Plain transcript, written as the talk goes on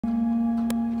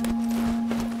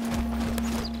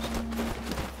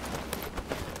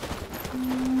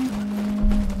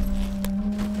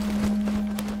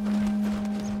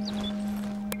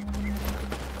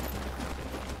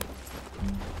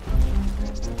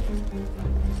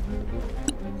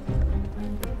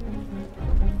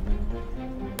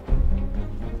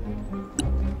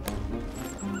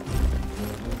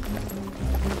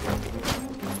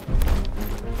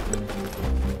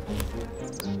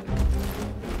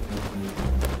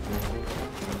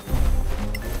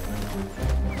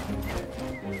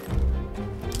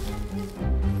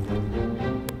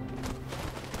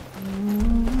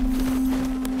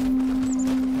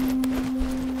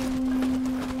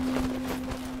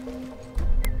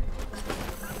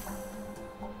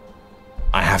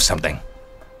have something.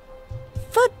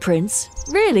 Footprints?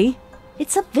 Really?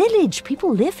 It's a village.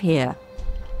 People live here.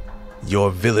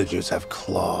 Your villagers have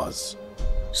claws.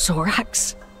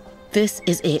 Sorax? This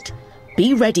is it.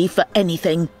 Be ready for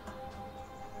anything.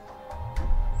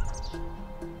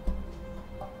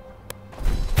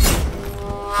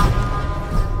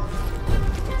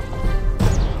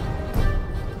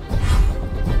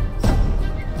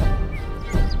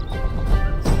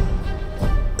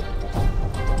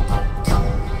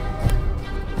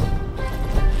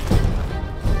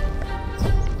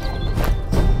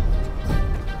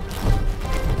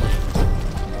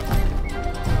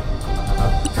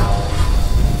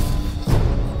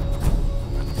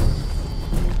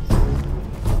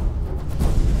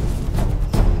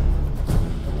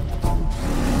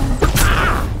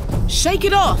 Shake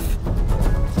it off!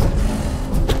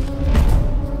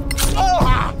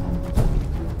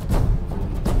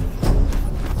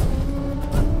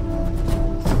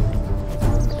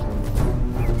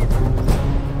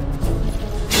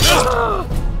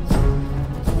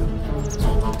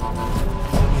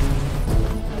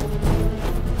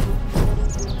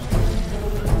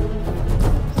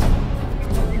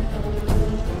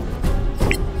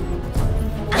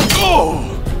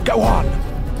 Go on!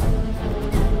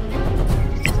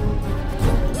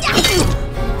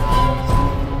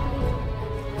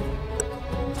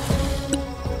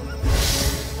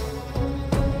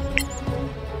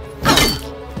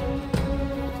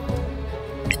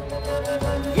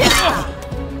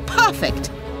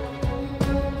 Perfect!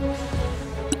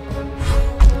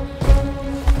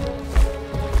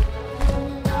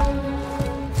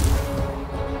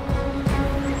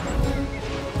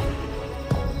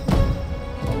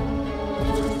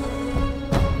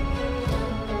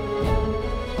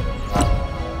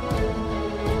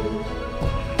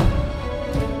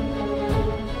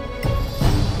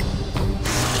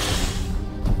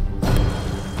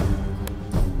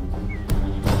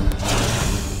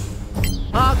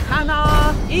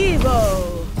 Arcana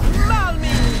Evo!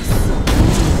 Malmis!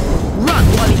 Run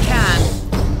while he can!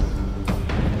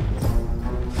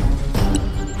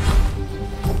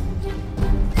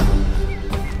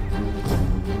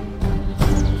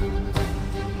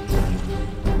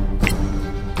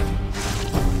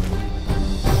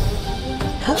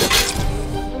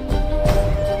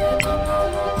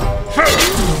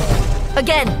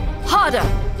 Again! Harder!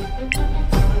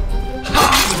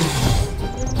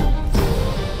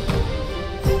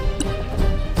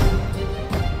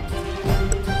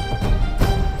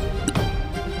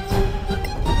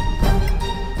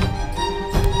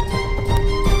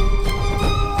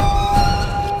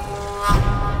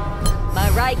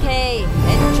 Mareike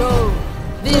Encho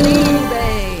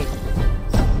Viribe!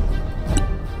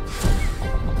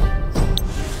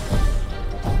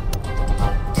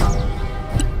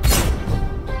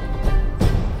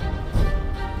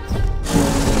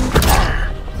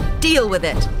 Deal with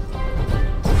it!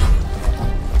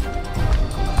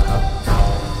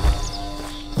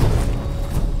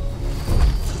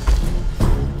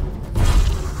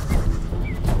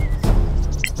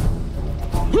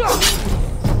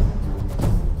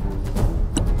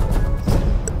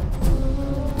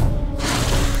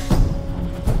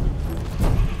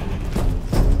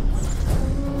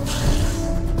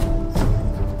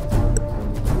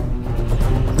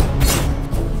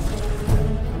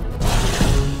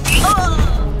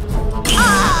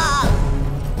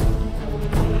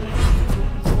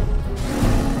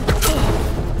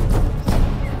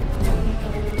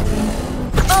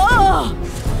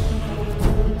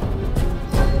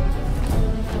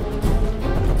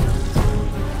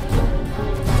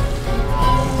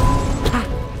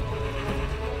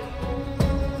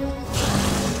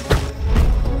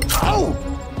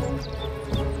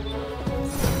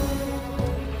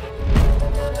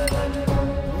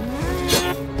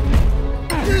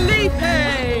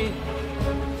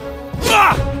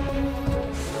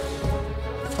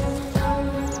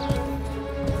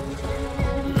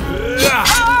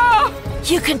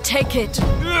 You can take it!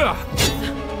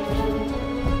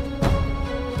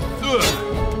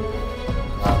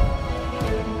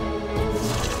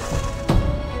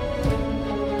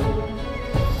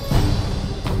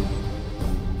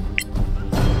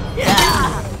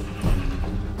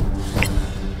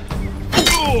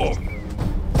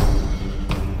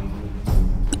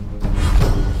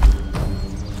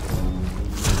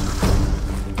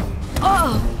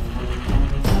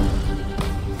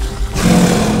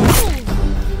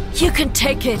 You can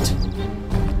take it!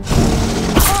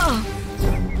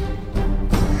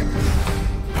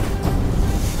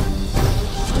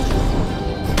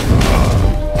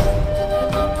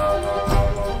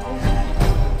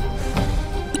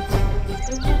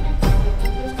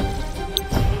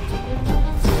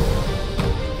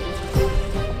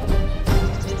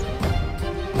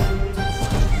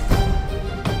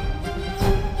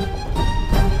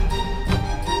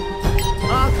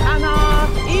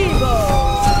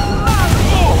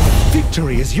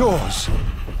 is yours.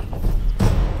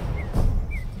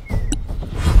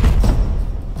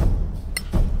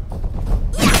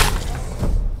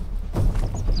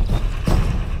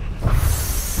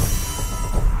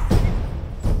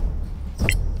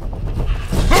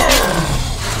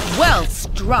 Well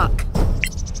struck.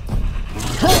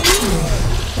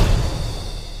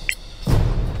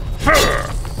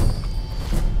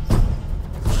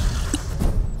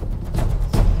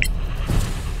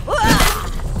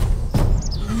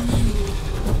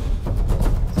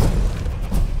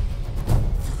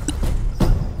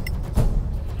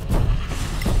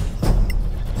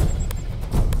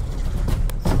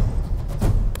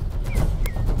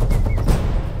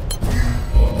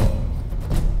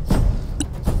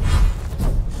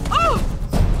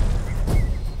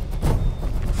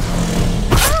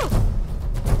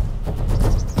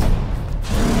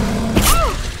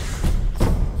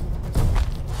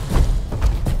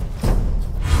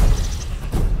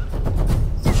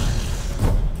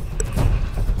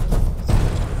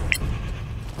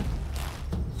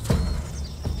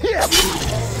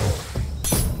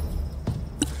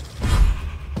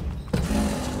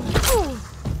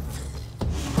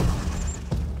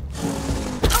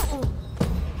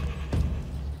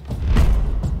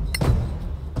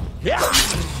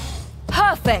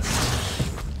 Perfect!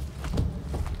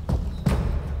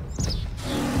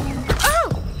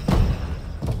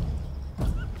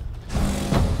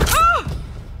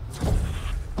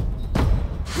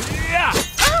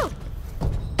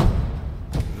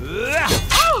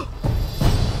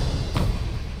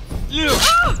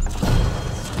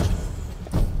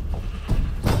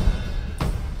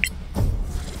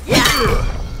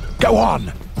 Go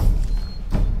on!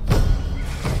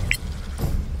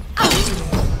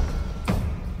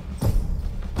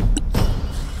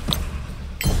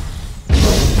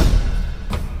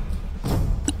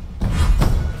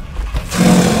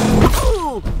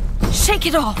 Shake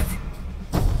it off!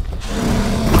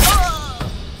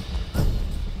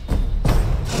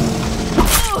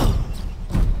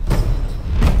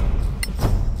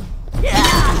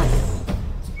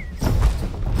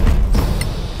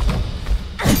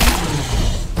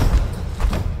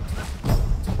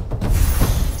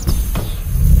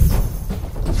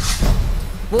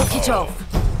 Walk it off.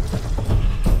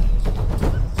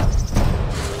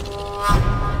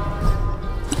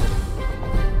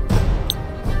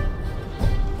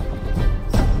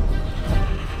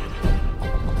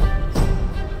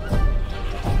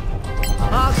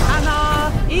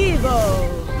 Arcana Evo!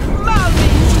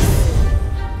 Mummy!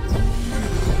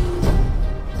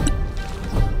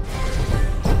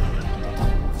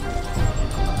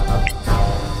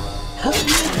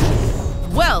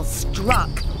 Well struck!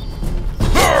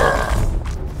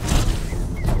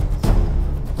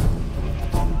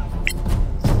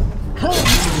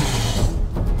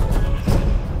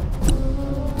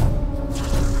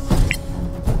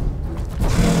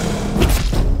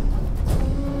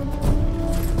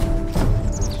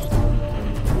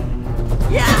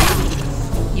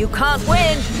 You can't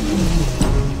win!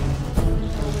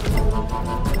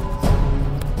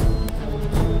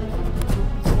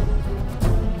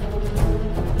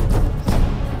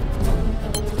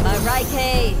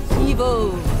 Arike, Evo,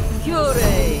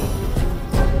 Fury!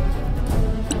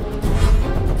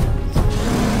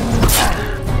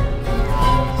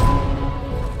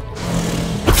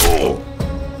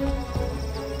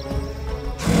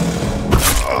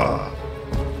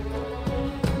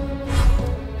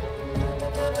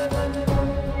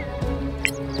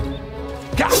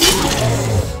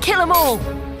 Kill them all!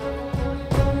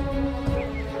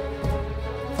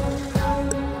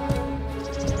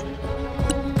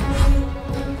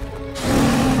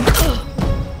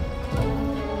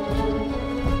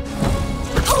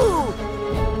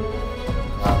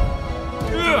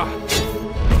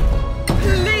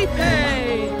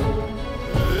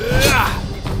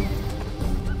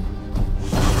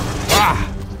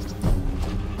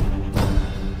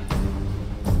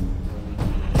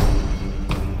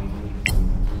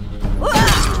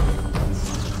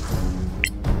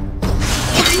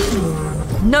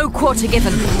 No quarter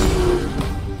given.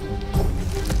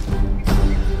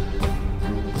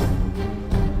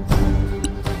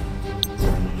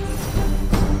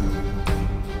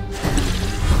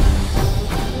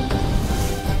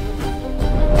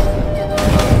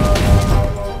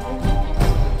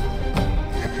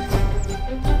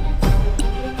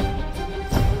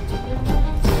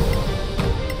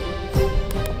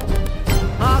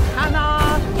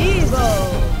 Arcana Evo!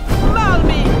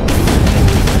 Mummy!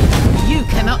 You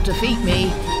cannot defeat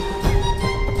me.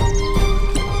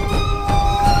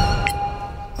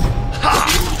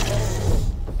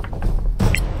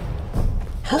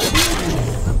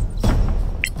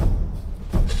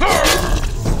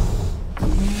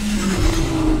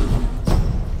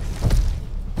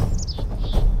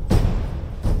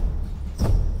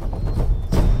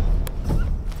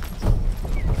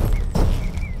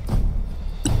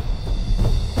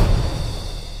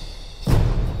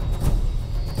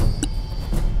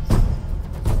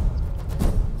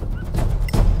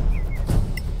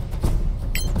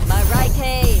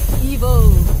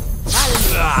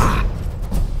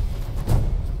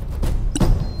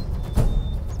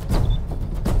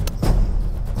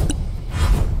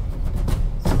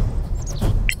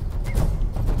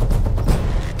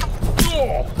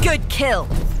 Good kill.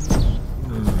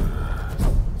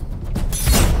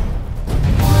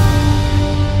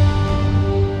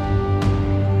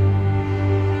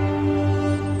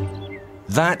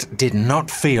 That did not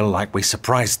feel like we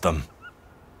surprised them.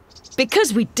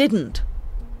 Because we didn't.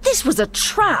 This was a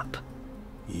trap.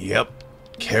 Yep.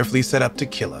 Carefully set up to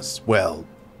kill us. Well,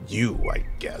 you, I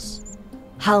guess.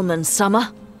 Halman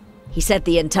Summer? He said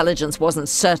the intelligence wasn't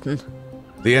certain.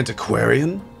 The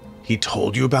antiquarian? He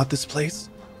told you about this place?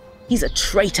 He's a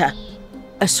traitor.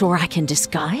 A Sorak in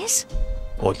disguise?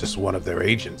 Or just one of their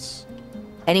agents?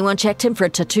 Anyone checked him for a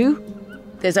tattoo?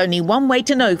 There's only one way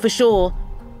to know for sure.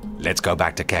 Let's go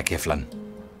back to Kekiflan.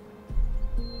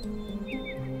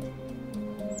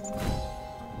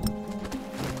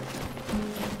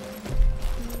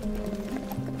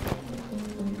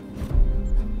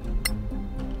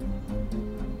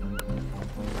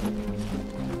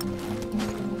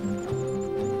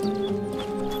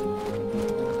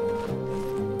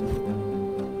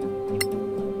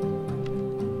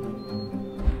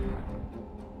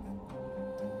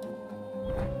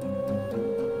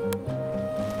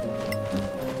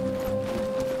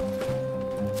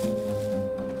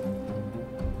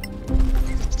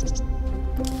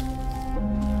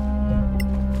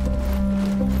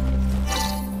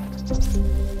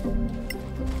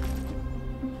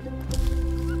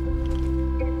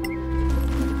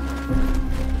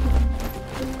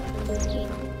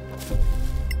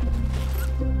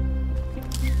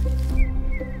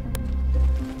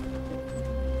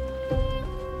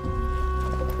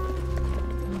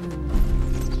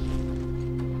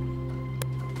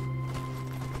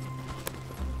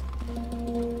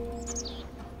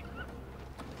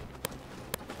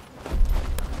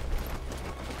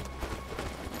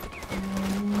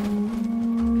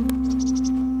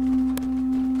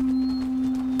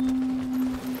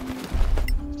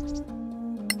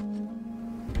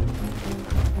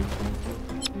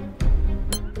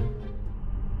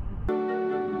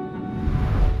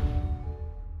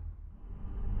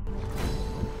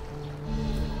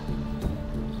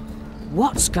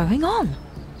 What's going on?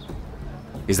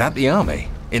 Is that the army?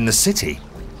 In the city?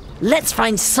 Let's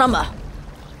find Summer.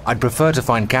 I'd prefer to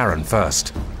find Karen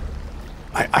first.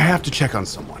 I have to check on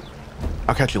someone.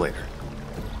 I'll catch you later.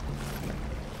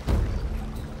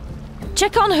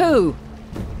 Check on who?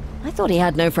 I thought he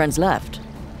had no friends left.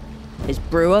 His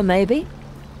brewer, maybe?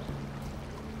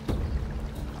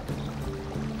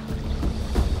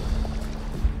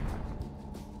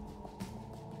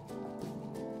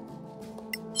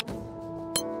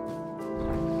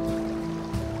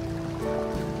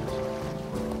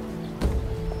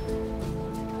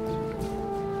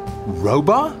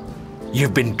 Robar?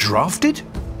 You've been drafted?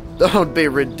 Don't be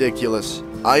ridiculous.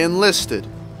 I enlisted.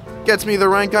 Gets me the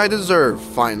rank I deserve,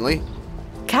 finally.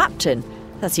 Captain?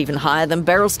 That's even higher than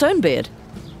Beryl Stonebeard.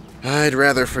 I'd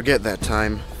rather forget that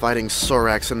time, fighting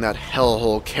Sorax in that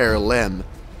hellhole Kerlem.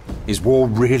 Is war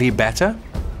really better?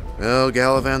 Well,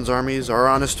 Galavan's armies are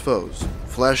honest foes.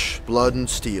 Flesh, blood, and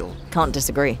steel. Can't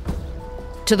disagree.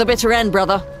 To the bitter end,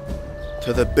 brother.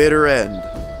 To the bitter end.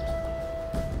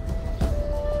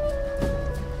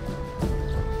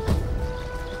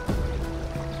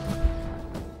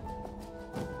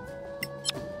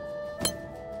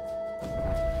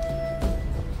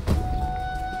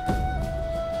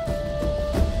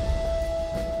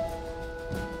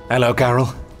 Hello, Carol.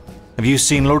 Have you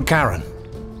seen Lord Karen?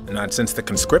 Not since the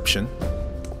conscription.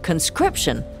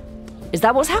 Conscription? Is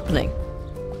that what's happening?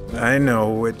 I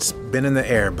know, it's been in the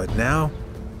air, but now,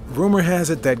 rumor has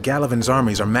it that Galavan's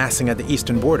armies are massing at the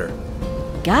eastern border.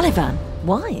 Galavan?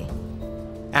 Why?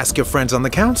 Ask your friends on the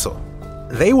council.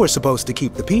 They were supposed to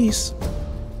keep the peace.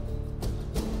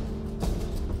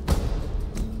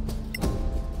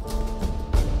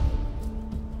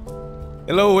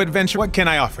 Hello, adventure. What can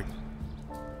I offer you?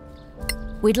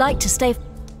 We'd like to stay...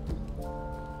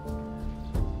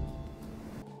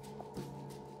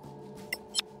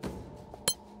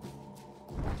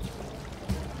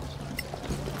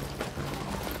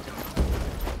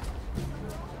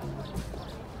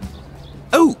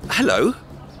 Oh, hello.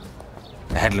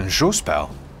 Headland Shorespell.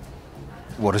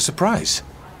 What a surprise.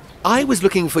 I was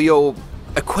looking for your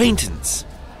acquaintance,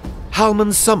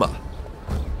 Halman Summer.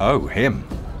 Oh, him.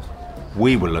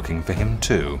 We were looking for him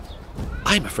too.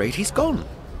 I'm afraid he's gone.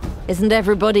 Isn't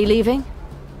everybody leaving?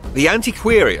 The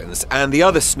Antiquarians and the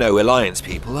other Snow Alliance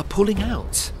people are pulling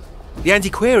out. The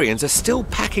Antiquarians are still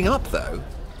packing up, though.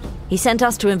 He sent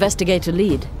us to investigate a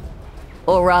lead.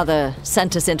 Or rather,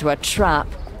 sent us into a trap.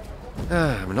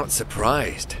 I'm not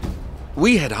surprised.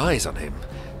 We had eyes on him,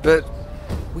 but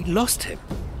we lost him.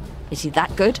 Is he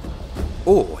that good?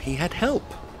 Or he had help.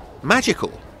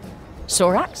 Magical.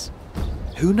 Sorax?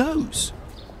 Who knows?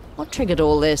 What triggered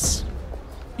all this?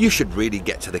 You should really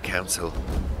get to the council.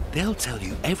 They'll tell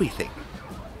you everything.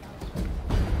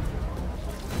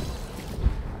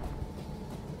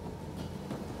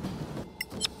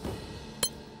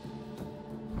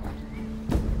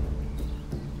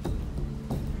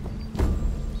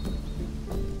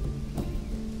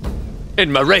 In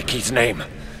Mareki's name,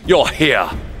 you're here.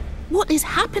 What is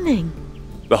happening?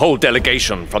 The whole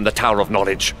delegation from the Tower of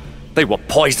Knowledge. They were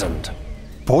poisoned.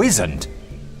 Poisoned?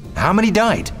 How many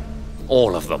died?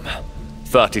 All of them.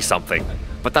 30-something.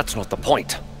 But that's not the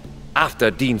point.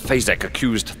 After Dean Fazek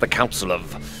accused the council of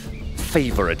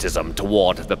favoritism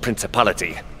toward the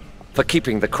Principality for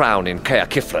keeping the crown in Kea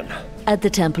Kiflin. At the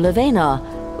Temple of Einar,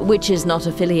 which is not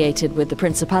affiliated with the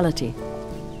Principality.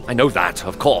 I know that,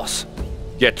 of course.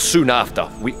 Yet soon after,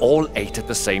 we all ate at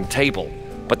the same table.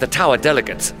 But the Tower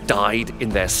delegates died in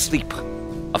their sleep.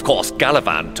 Of course,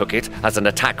 Galavan took it as an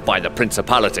attack by the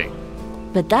Principality.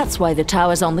 But that's why the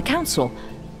Tower's on the council,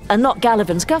 and not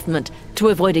Galavan's government, to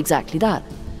avoid exactly that.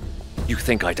 You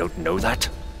think I don't know that?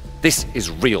 This is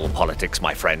real politics,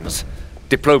 my friends.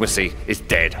 Diplomacy is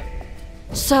dead.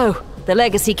 So, the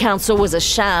Legacy Council was a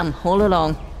sham all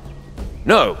along.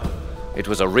 No, it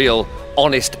was a real,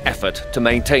 honest effort to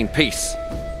maintain peace.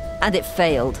 And it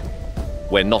failed.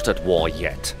 We're not at war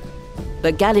yet.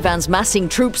 But Galavan's massing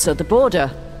troops at the border.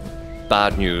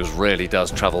 Bad news really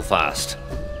does travel fast.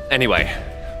 Anyway,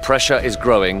 pressure is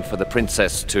growing for the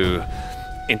princess to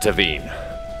intervene.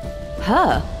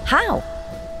 Her? How?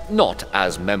 Not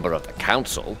as member of the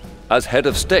council, as head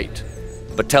of state.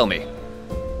 But tell me,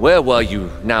 where were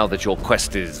you now that your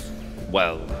quest is,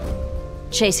 well...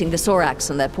 Chasing the Sorax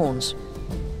and their pawns.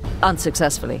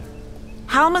 Unsuccessfully.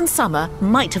 Halman Summer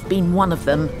might have been one of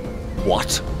them.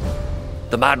 What?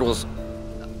 The man was...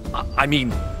 I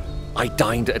mean, I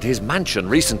dined at his mansion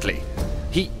recently.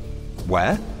 He...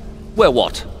 Where? Where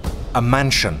what? A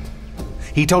mansion.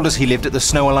 He told us he lived at the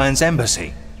Snow Alliance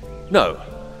embassy. No,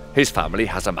 his family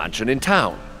has a mansion in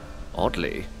town.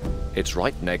 Oddly, it's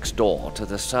right next door to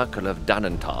the Circle of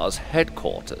Danantar's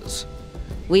headquarters.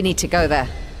 We need to go there.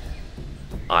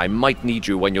 I might need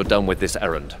you when you're done with this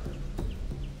errand.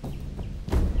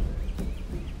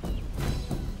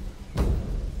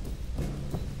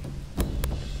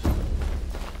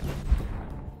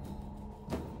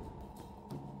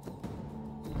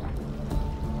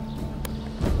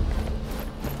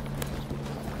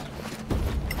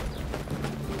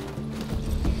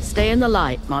 Stay in the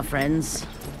light, my friends.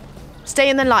 Stay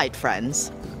in the light,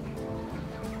 friends.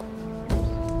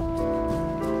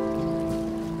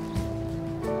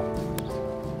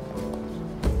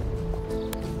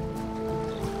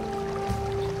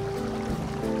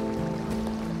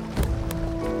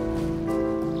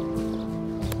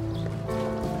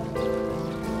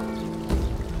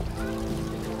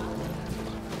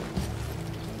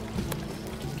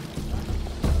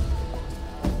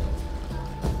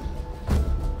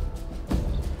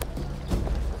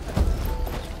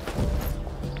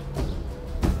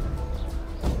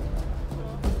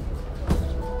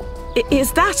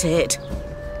 Is that it?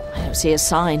 I don't see a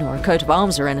sign or a coat of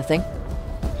arms or anything.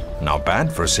 Not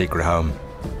bad for a secret home.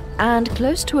 And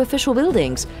close to official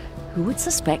buildings. Who would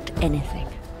suspect anything?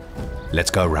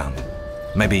 Let's go round.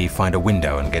 Maybe find a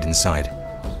window and get inside.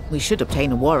 We should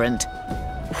obtain a warrant.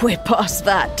 We're past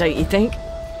that, don't you think?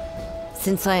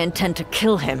 Since I intend to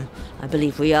kill him, I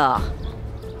believe we are.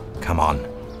 Come on.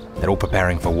 They're all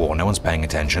preparing for war. No one's paying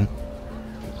attention.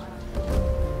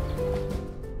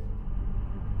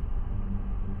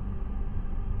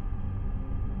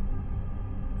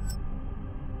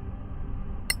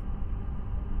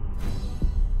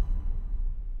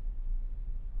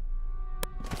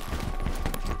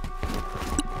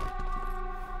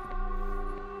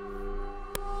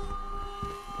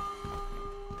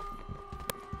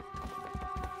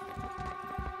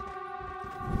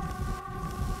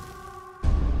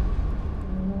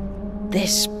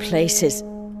 This place is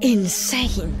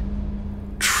insane.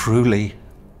 Truly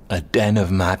a den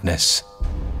of madness.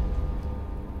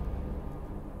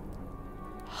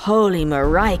 Holy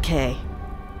Mareike.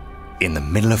 In the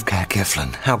middle of Kea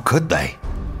Kiflin, how could they?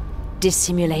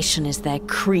 Dissimulation is their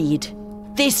creed.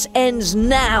 This ends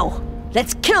now!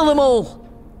 Let's kill them all!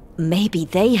 Maybe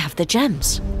they have the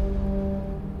gems.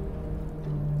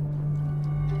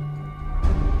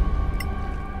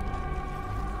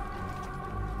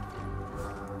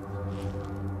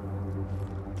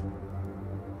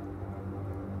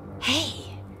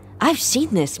 I've seen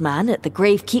this man at the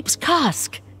Gravekeep's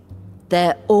cask.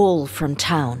 They're all from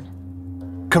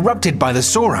town. Corrupted by the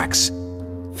Sorax.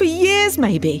 For years,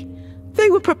 maybe. They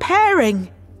were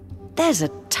preparing. There's a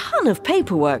ton of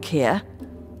paperwork here.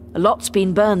 A lot's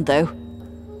been burned, though.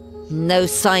 No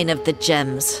sign of the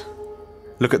gems.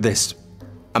 Look at this.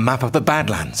 A map of the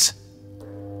Badlands.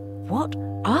 What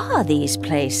are these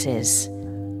places?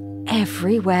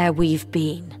 Everywhere we've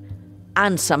been.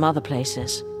 And some other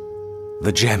places.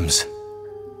 The gems.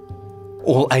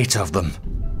 All 8 of them.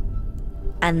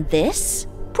 And this?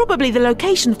 Probably the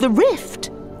location of the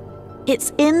rift.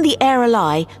 It's in the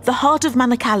Airalai, the heart of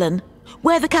Manacalon,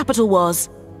 where the capital was.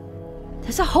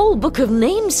 There's a whole book of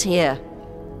names here.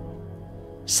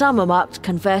 Some are marked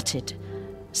converted,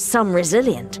 some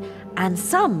resilient, and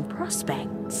some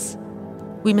prospects.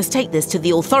 We must take this to the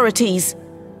authorities.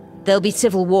 There'll be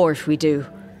civil war if we do.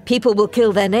 People will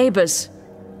kill their neighbors.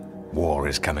 War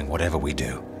is coming whatever we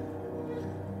do.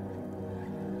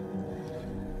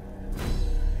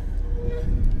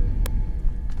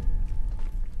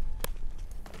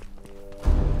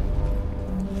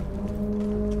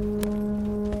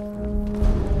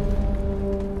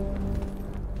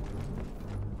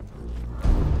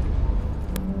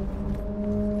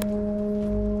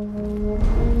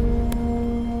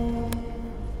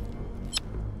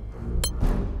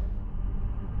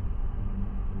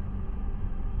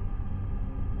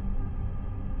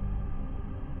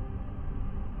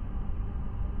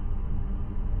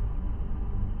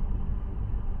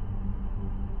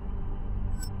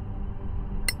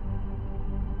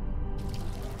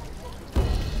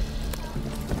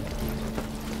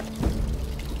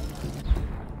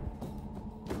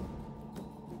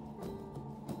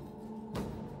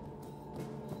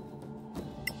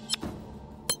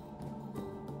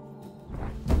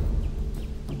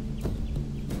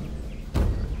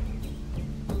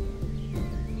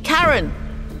 Karen!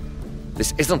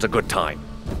 This isn't a good time.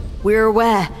 We're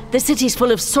aware. The city's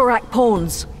full of Sorak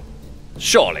pawns.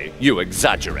 Surely you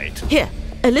exaggerate. Here,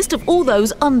 a list of all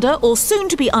those under or soon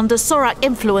to be under Sorak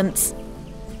influence.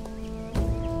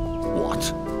 What?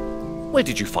 Where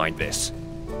did you find this?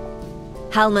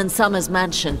 Halman Summers'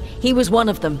 mansion. He was one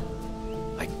of them.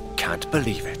 I can't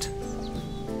believe it.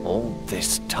 All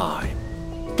this time.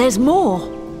 There's more.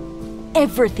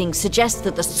 Everything suggests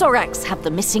that the Soraks have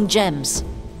the missing gems.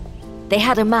 They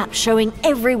had a map showing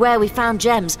everywhere we found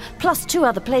gems, plus 2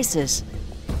 other places.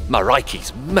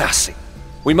 Maraiki's mercy.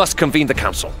 We must convene the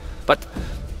council, but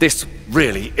this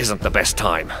really isn't the best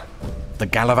time. The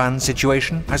Galavan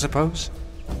situation, I suppose?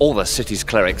 All the city's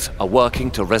clerics are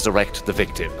working to resurrect the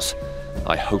victims.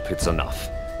 I hope it's enough.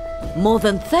 More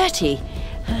than 30.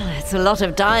 It's a lot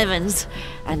of diamonds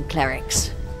and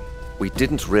clerics. We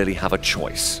didn't really have a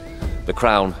choice. The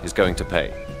crown is going to pay.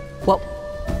 What?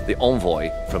 The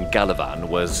envoy from Galavan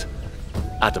was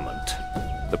adamant.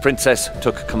 The princess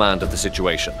took command of the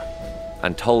situation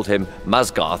and told him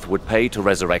Masgarth would pay to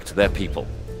resurrect their people.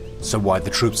 So why the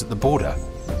troops at the border?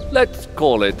 Let's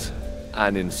call it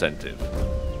an incentive.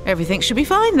 Everything should be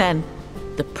fine then.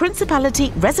 The Principality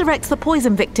resurrects the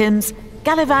poison victims.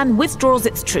 Galavan withdraws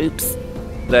its troops.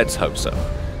 Let's hope so.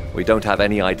 We don't have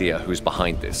any idea who's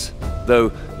behind this,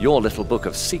 though your little book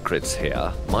of secrets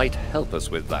here might help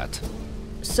us with that.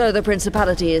 So the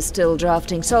Principality is still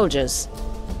drafting soldiers?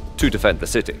 To defend the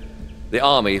city. The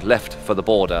army left for the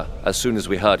border as soon as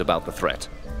we heard about the threat.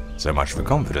 So much for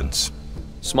confidence.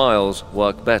 Smiles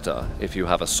work better if you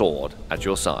have a sword at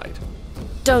your side.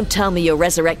 Don't tell me you're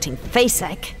resurrecting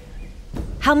Fasek.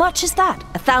 How much is that?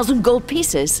 1,000 gold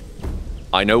pieces?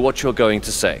 I know what you're going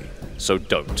to say, so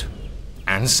don't.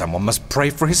 And someone must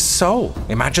pray for his soul.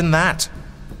 Imagine that.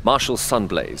 Marshal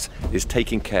Sunblaze is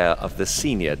taking care of the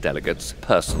senior delegates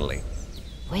personally.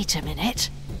 Wait a minute.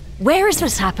 Where is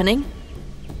this happening?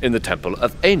 In the Temple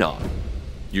of Einar.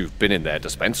 You've been in their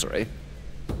dispensary.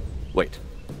 Wait.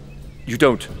 You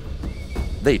don't...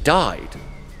 They died.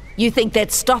 You think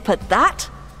they'd stop at that?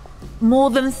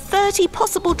 More than 30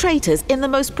 possible traitors in the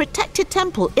most protected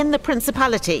temple in the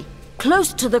Principality.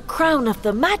 Close to the crown of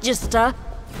the Magister?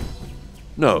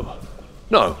 No.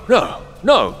 No, no,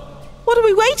 no! What are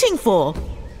we waiting for?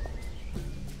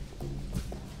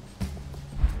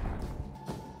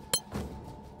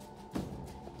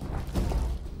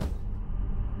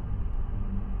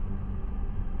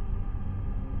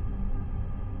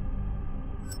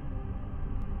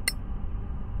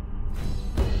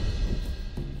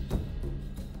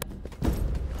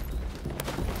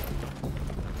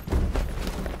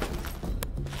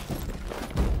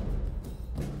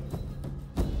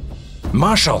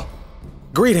 Marshal!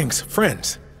 Greetings,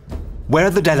 friends. Where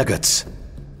are the delegates?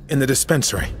 In the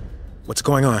dispensary. What's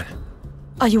going on?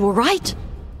 Are you all right?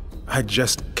 I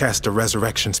just cast a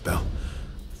resurrection spell.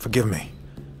 Forgive me.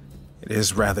 It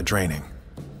is rather draining.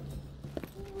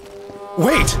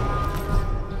 Wait!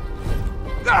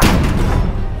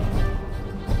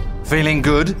 Feeling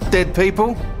good, dead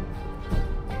people?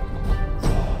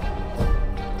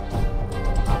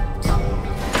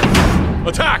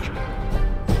 Attack!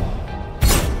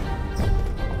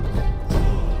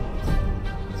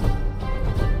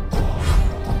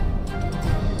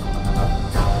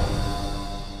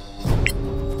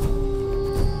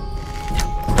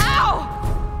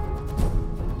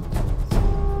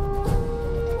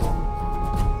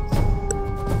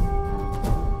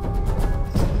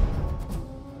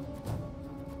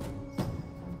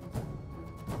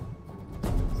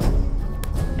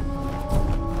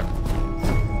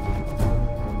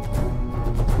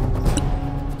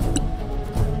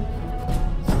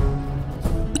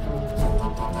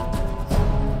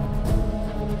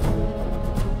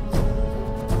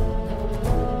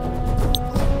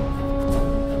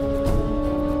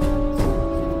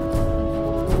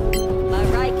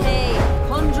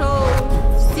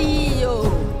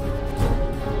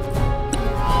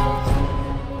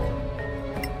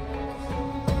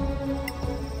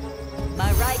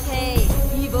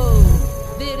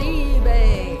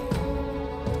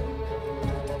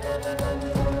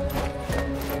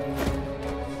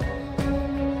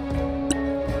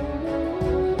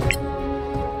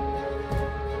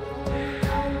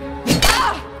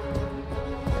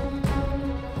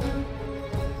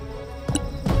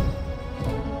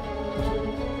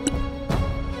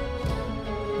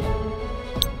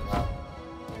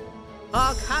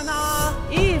 Arcana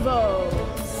Evo!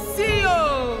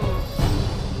 Seal!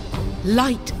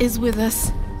 Light is with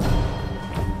us.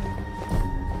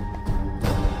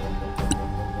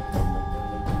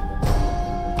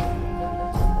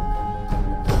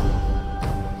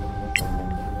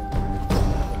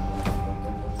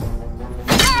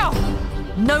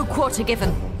 No quarter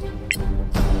given.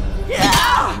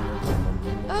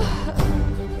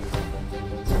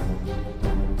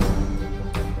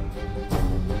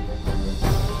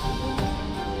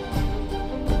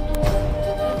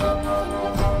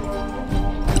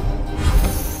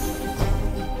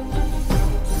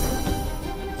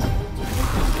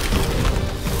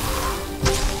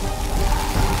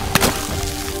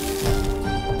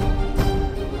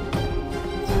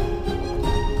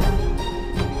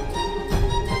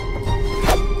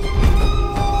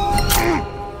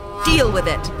 Deal with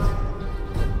it.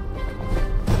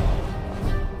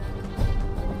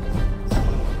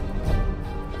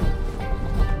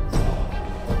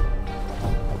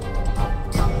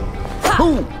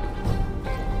 Boom!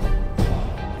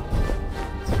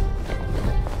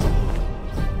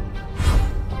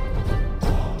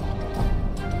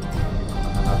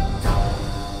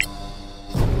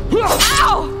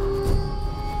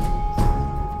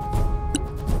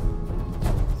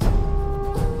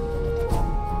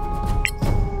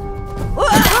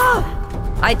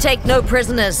 I take no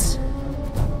prisoners.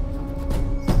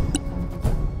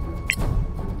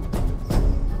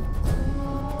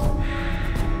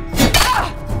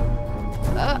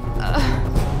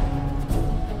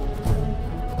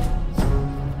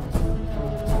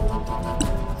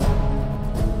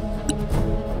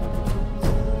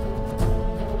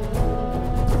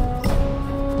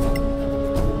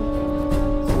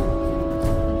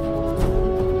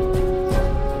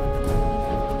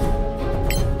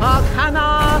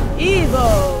 Arcana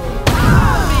Evo!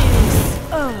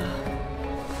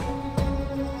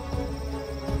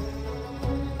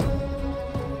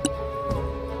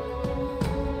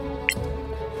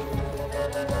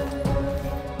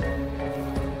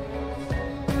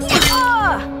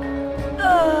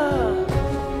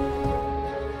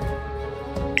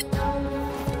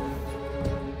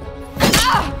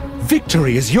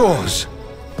 Victory is yours!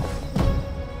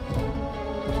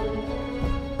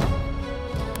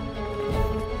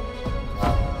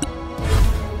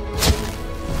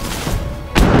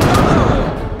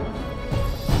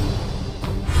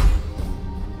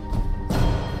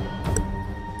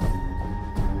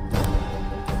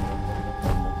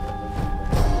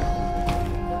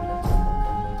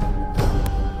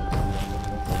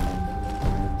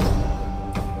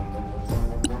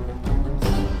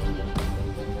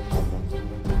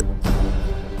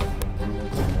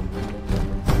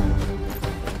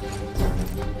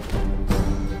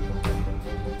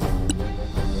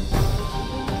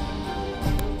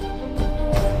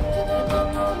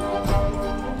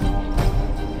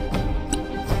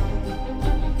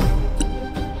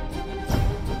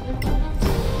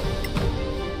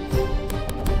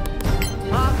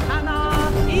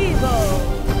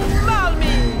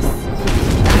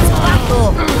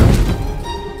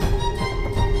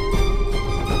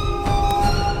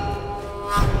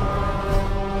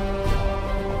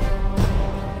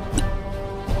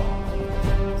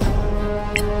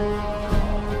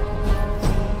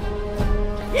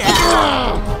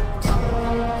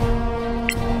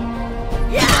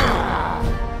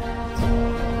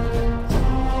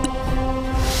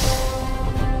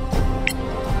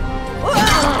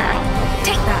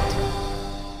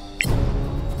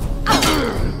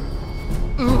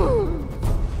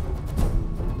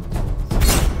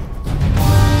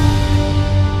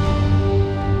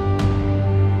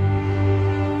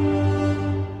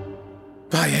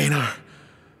 By Einar.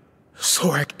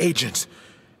 Sorak agents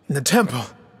in the temple.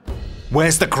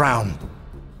 Where's the crown?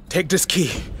 Take this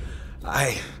key.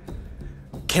 I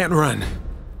can't run.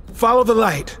 Follow the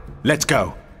light. Let's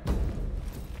go.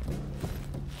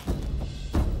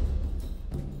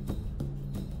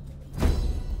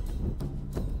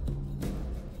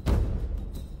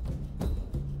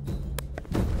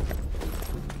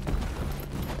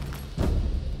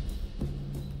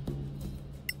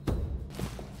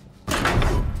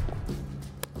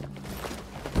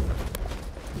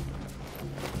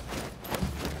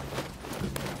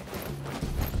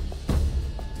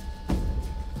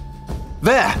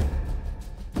 There!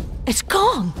 It's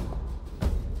gone!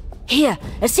 Here,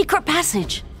 a secret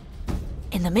passage.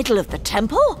 In the middle of the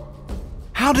temple?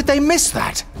 How did they miss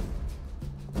that?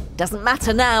 Doesn't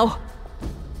matter now.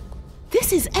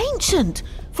 This is ancient,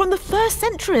 from the first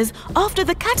centuries after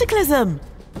the Cataclysm.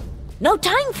 No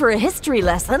time for a history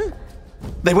lesson.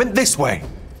 They went this way.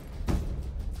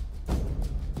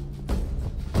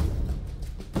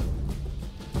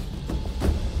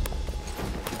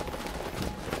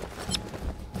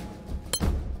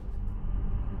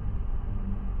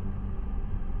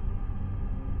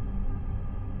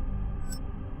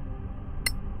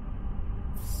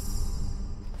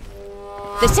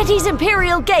 The city's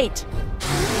Imperial Gate.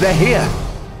 They're here.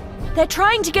 They're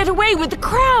trying to get away with the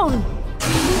crown.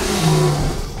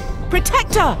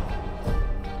 Protector!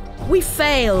 We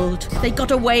failed. They got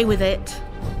away with it.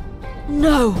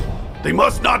 No. They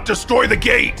must not destroy the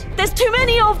gate! There's too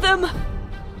many of them.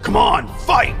 Come on,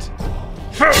 fight!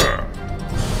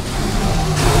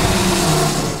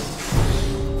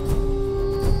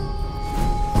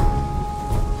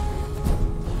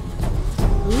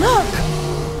 Look!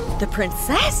 The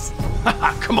princess?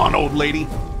 Come on, old lady.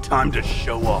 Time to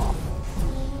show off.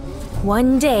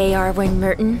 One day, Arwen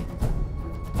Merton.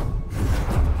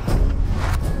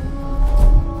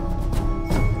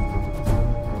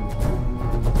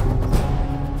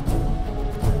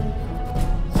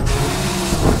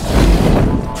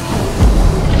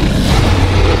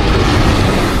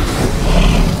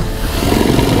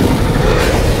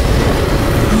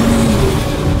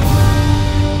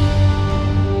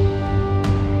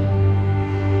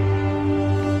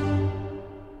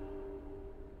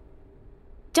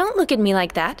 Don't look at me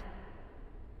like that.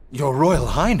 Your Royal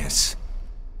Highness.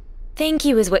 Thank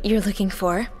you is what you're looking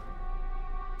for.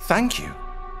 Thank you.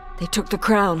 They took the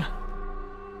crown.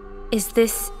 Is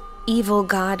this evil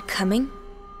god coming?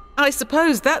 I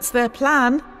suppose that's their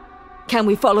plan. Can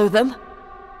we follow them?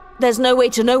 There's no way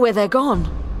to know where they're gone.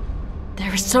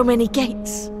 There are so many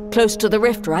gates. Close to the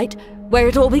rift, right? Where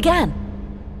it all began.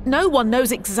 No one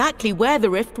knows exactly where the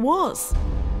rift was.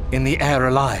 In the Air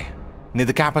Alai, near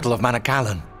the capital of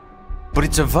Manakalan. But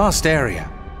it's a vast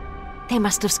area. They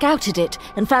must have scouted it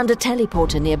and found a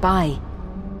teleporter nearby.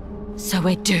 So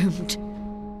we're doomed.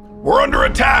 We're under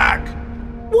attack!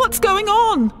 What's going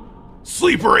on?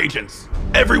 Sleeper agents!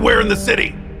 Everywhere in the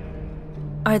city!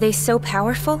 Are they so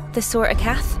powerful, the Sor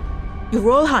Akath? Your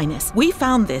Royal Highness, we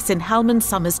found this in Halman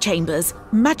Summer's chambers,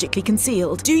 magically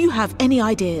concealed. Do you have any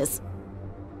ideas?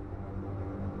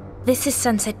 This is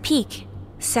Sunset Peak,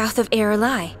 south of Air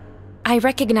Alai. I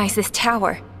recognize this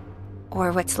tower.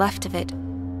 Or what's left of it.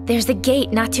 There's a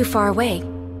gate not too far away.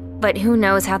 But who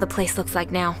knows how the place looks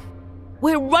like now.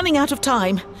 We're running out of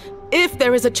time. If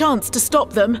there is a chance to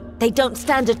stop them... They don't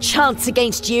stand a chance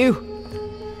against you.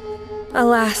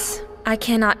 Alas, I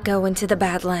cannot go into the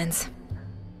Badlands.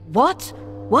 What?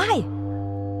 Why?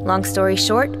 Long story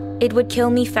short, it would kill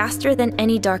me faster than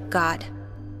any dark god.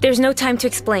 There's no time to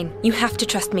explain. You have to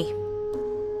trust me.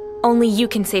 Only you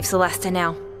can save Solasta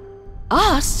now.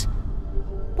 Us?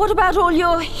 What about all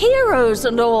your heroes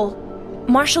and all?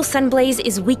 Marshal Sunblaze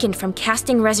is weakened from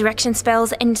casting resurrection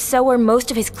spells, and so are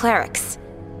most of his clerics.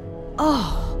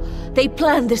 Oh, they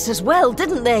planned this as well,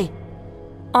 didn't they?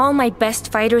 All my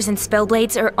best fighters and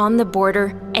spellblades are on the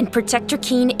border, and Protector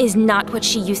Keen is not what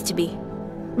she used to be.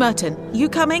 Merton, you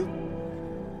coming?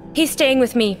 He's staying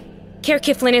with me. Caer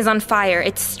Kiflin is on fire.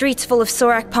 Its streets full of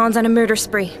Sorak pawns on a murder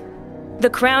spree. The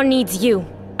crown needs you.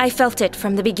 I felt it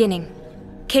from the beginning.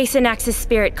 Kasanax's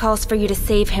spirit calls for you to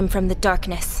save him from the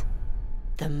darkness.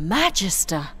 The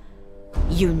Magister?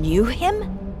 You knew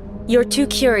him? You're too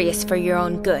curious for your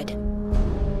own good.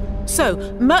 So,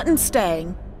 Merton's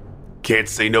staying. Can't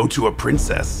say no to a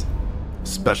princess.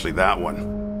 Especially that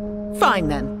one. Fine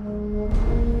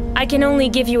then. I can only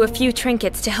give you a few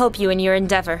trinkets to help you in your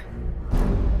endeavor.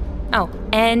 Oh,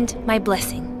 and my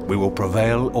blessing. We will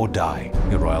prevail or die,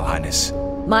 Your Royal Highness.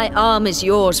 My arm is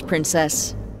yours,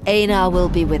 Princess. Einar will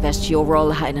be with us, Your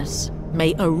Royal Highness.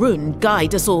 May Arun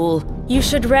guide us all. You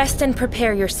should rest and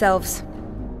prepare yourselves.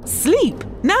 Sleep?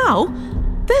 Now?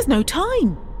 There's no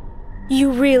time.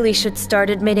 You really should start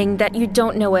admitting that you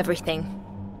don't know everything.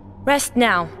 Rest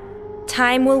now.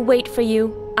 Time will wait for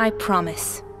you, I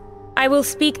promise. I will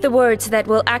speak the words that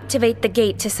will activate the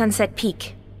gate to Sunset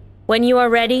Peak. When you are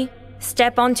ready,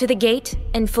 step onto the gate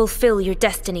and fulfill your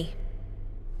destiny.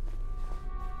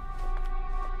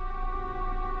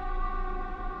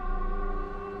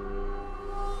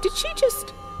 Did she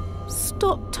just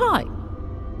stop time?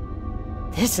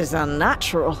 This is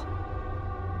unnatural.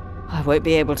 I won't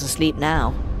be able to sleep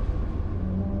now.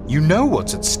 You know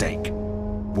what's at stake.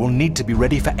 We'll need to be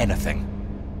ready for anything.